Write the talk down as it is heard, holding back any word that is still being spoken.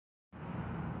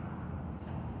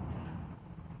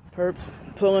Perps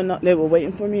pulling up. They were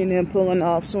waiting for me and then pulling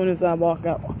off as soon as I walk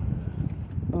out.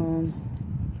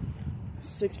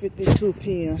 6:52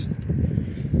 p.m.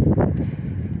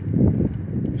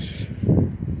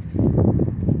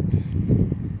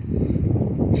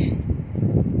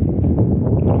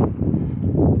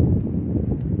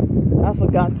 I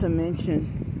forgot to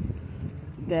mention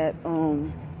that,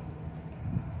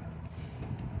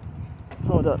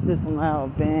 hold up, this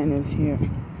loud van is here.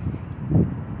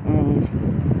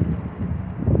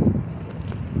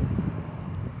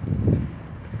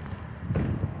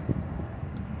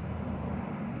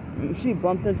 She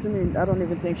bumped into me. I don't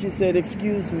even think she said,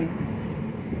 excuse me.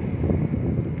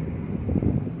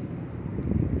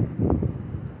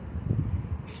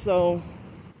 So,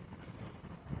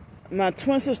 my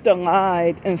twin sister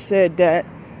lied and said that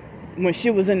when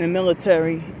she was in the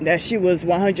military, that she was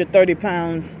 130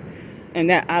 pounds and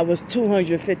that I was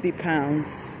 250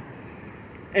 pounds.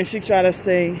 And she tried to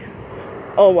say,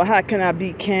 oh, well, how can I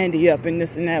beat Candy up and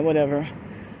this and that, whatever.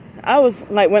 I was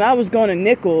like, when I was going to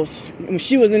Nichols, when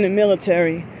she was in the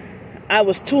military, I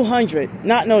was 200,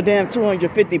 not no damn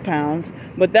 250 pounds,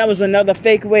 but that was another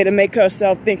fake way to make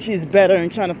herself think she's better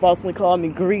and trying to falsely call me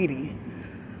greedy.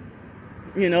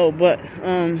 You know, but,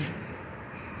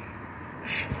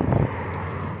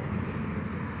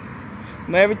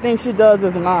 everything she does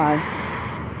is lie.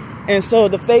 And so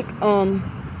the fake,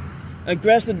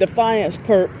 aggressive defiance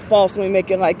perp falsely make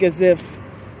it like as if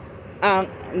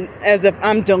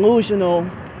I'm delusional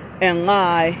and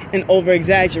lie and over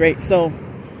exaggerate. So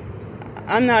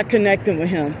I'm not connecting with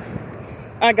him.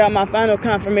 I got my final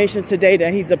confirmation today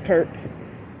that he's a perp.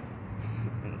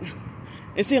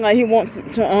 It seems like he wants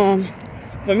to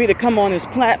for me to come on his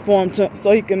platform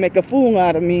so he can make a fool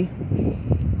out of me.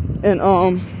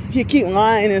 And he keep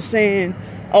lying and saying,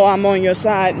 oh, I'm on your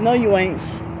side. No, you ain't.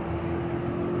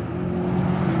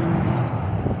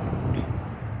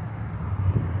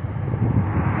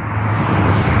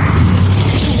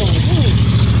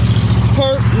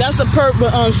 Perp, that's a perp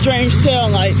with strange tail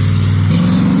lights.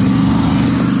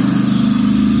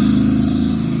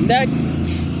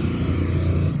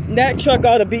 That truck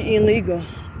ought to be illegal.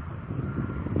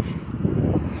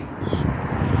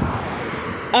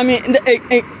 I mean,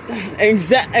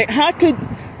 how could,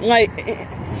 like,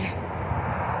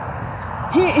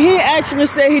 he actually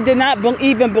said he did not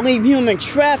even believe human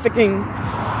trafficking.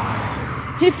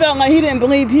 He felt like he didn't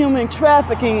believe human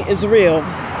trafficking is real.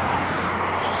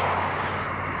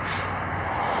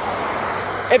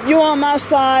 If you're on my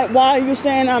side, why are you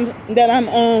saying that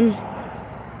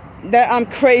I'm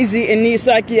crazy and need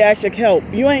psychiatric help?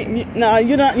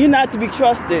 You're not to be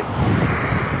trusted.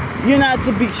 You're not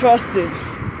to be trusted.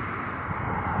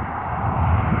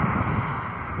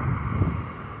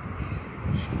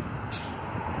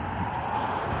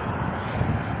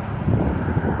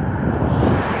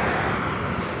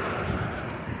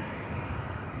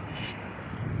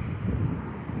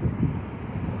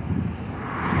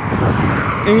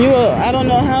 And I don't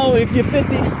know how, if you're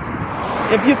 50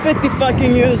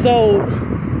 fucking years old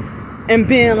and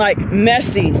being like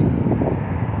messy,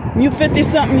 you 50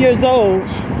 something years old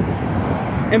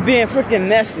and being freaking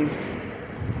messy,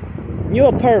 you're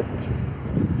a perp.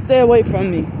 Stay away from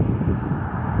me.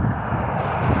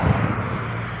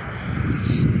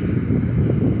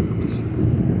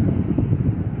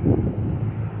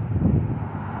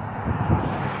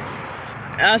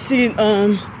 I see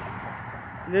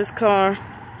this car,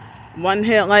 one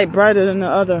headlight brighter than the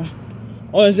other.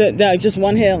 Or is it that just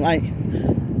one headlight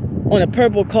on a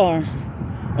purple car?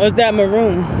 Or is that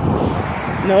maroon?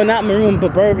 No, not maroon,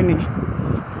 but burgundy.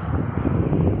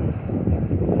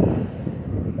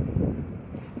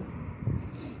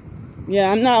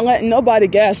 Yeah, I'm not letting nobody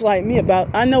gaslight me about.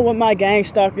 I know what my gang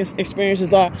stalking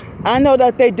experiences are. I know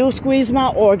that they do squeeze my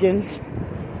organs.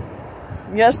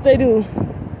 Yes, they do.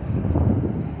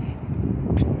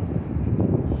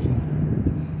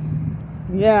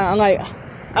 Yeah,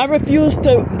 I refuse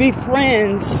to be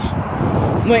friends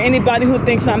with anybody who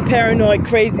thinks I'm paranoid,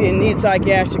 crazy, and needs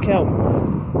psychiatric help.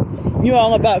 You're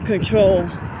all about control.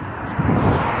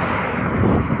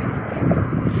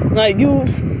 Like you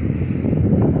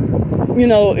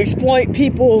know, exploit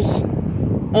people's,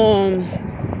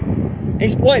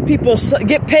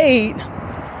 get paid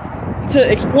to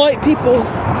exploit people's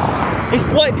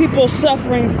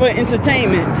suffering for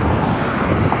entertainment.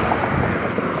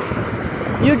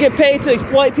 You get paid to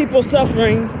exploit people's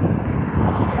suffering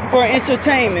for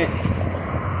entertainment.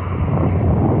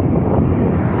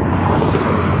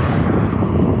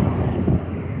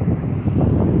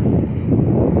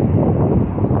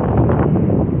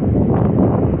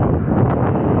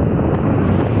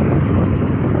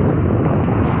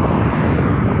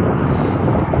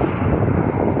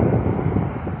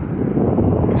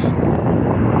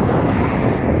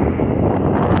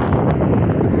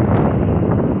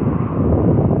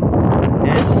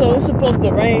 was supposed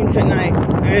to rain tonight,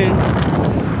 and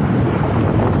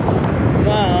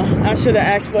wow, I should have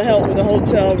asked for help with the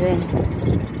hotel room.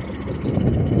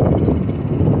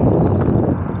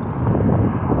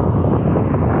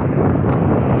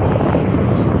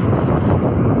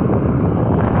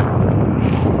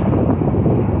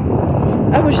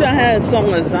 I wish I had some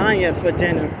lasagna for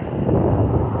dinner.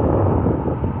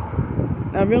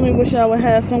 I really wish I would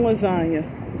have some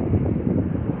lasagna.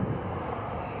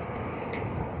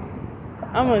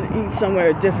 I'm gonna eat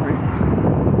somewhere different.